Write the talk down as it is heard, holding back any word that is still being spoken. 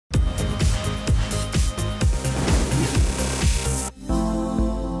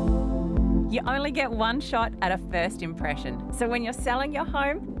You only get one shot at a first impression. So when you're selling your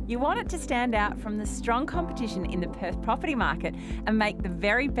home, you want it to stand out from the strong competition in the Perth property market and make the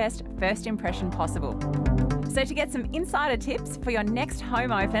very best first impression possible. So to get some insider tips for your next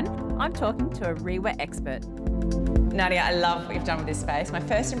home open, I'm talking to a REIWA expert. Nadia, I love what you've done with this space. My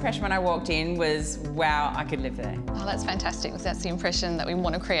first impression when I walked in was, wow, I could live there. Oh, that's fantastic. That's the impression that we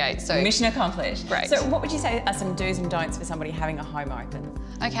want to create. So mission accomplished. Great. So what would you say are some do's and don'ts for somebody having a home open?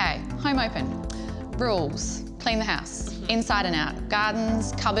 Okay, home open. Rules. Clean the house, inside and out.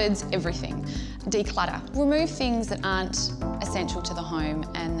 Gardens, cupboards, everything. Declutter. Remove things that aren't essential to the home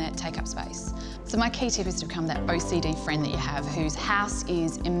and that take up space. So my key tip is to become that OCD friend that you have whose house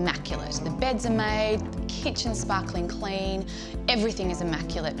is immaculate. The beds are made, the kitchen's sparkling clean, everything is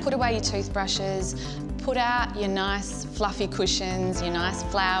immaculate. Put away your toothbrushes, put out your nice fluffy cushions, your nice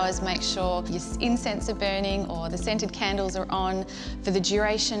flowers, make sure your incense are burning or the scented candles are on. For the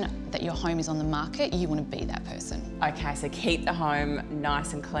duration that your home is on the market, you want to be that person. Okay, so keep the home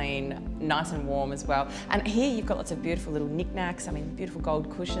nice and clean, nice and warm as well. And here you've got lots of beautiful little knickknacks, I mean beautiful gold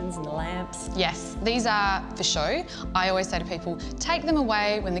cushions and the lamps. Yes, these are for show. I always say to people, take them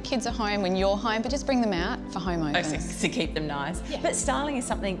away when the kids are home, when you're home, but just bring them out for home opens. Oh, so to keep them nice. Yeah. But styling is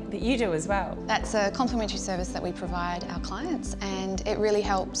something that you do as well. That's a complimentary service that we provide our clients, and it really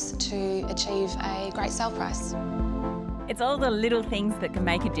helps to achieve a great sale price. It's all the little things that can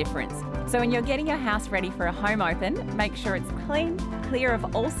make a difference. So when you're getting your house ready for a home open, make sure it's clean, clear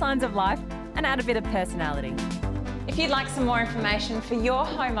of all signs of life, and add a bit of personality. If you'd like some more information for your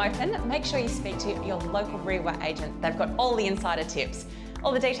home open, make sure you speak to your local REIWA agent. They've got all the insider tips.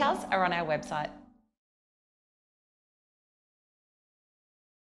 All the details are on our website.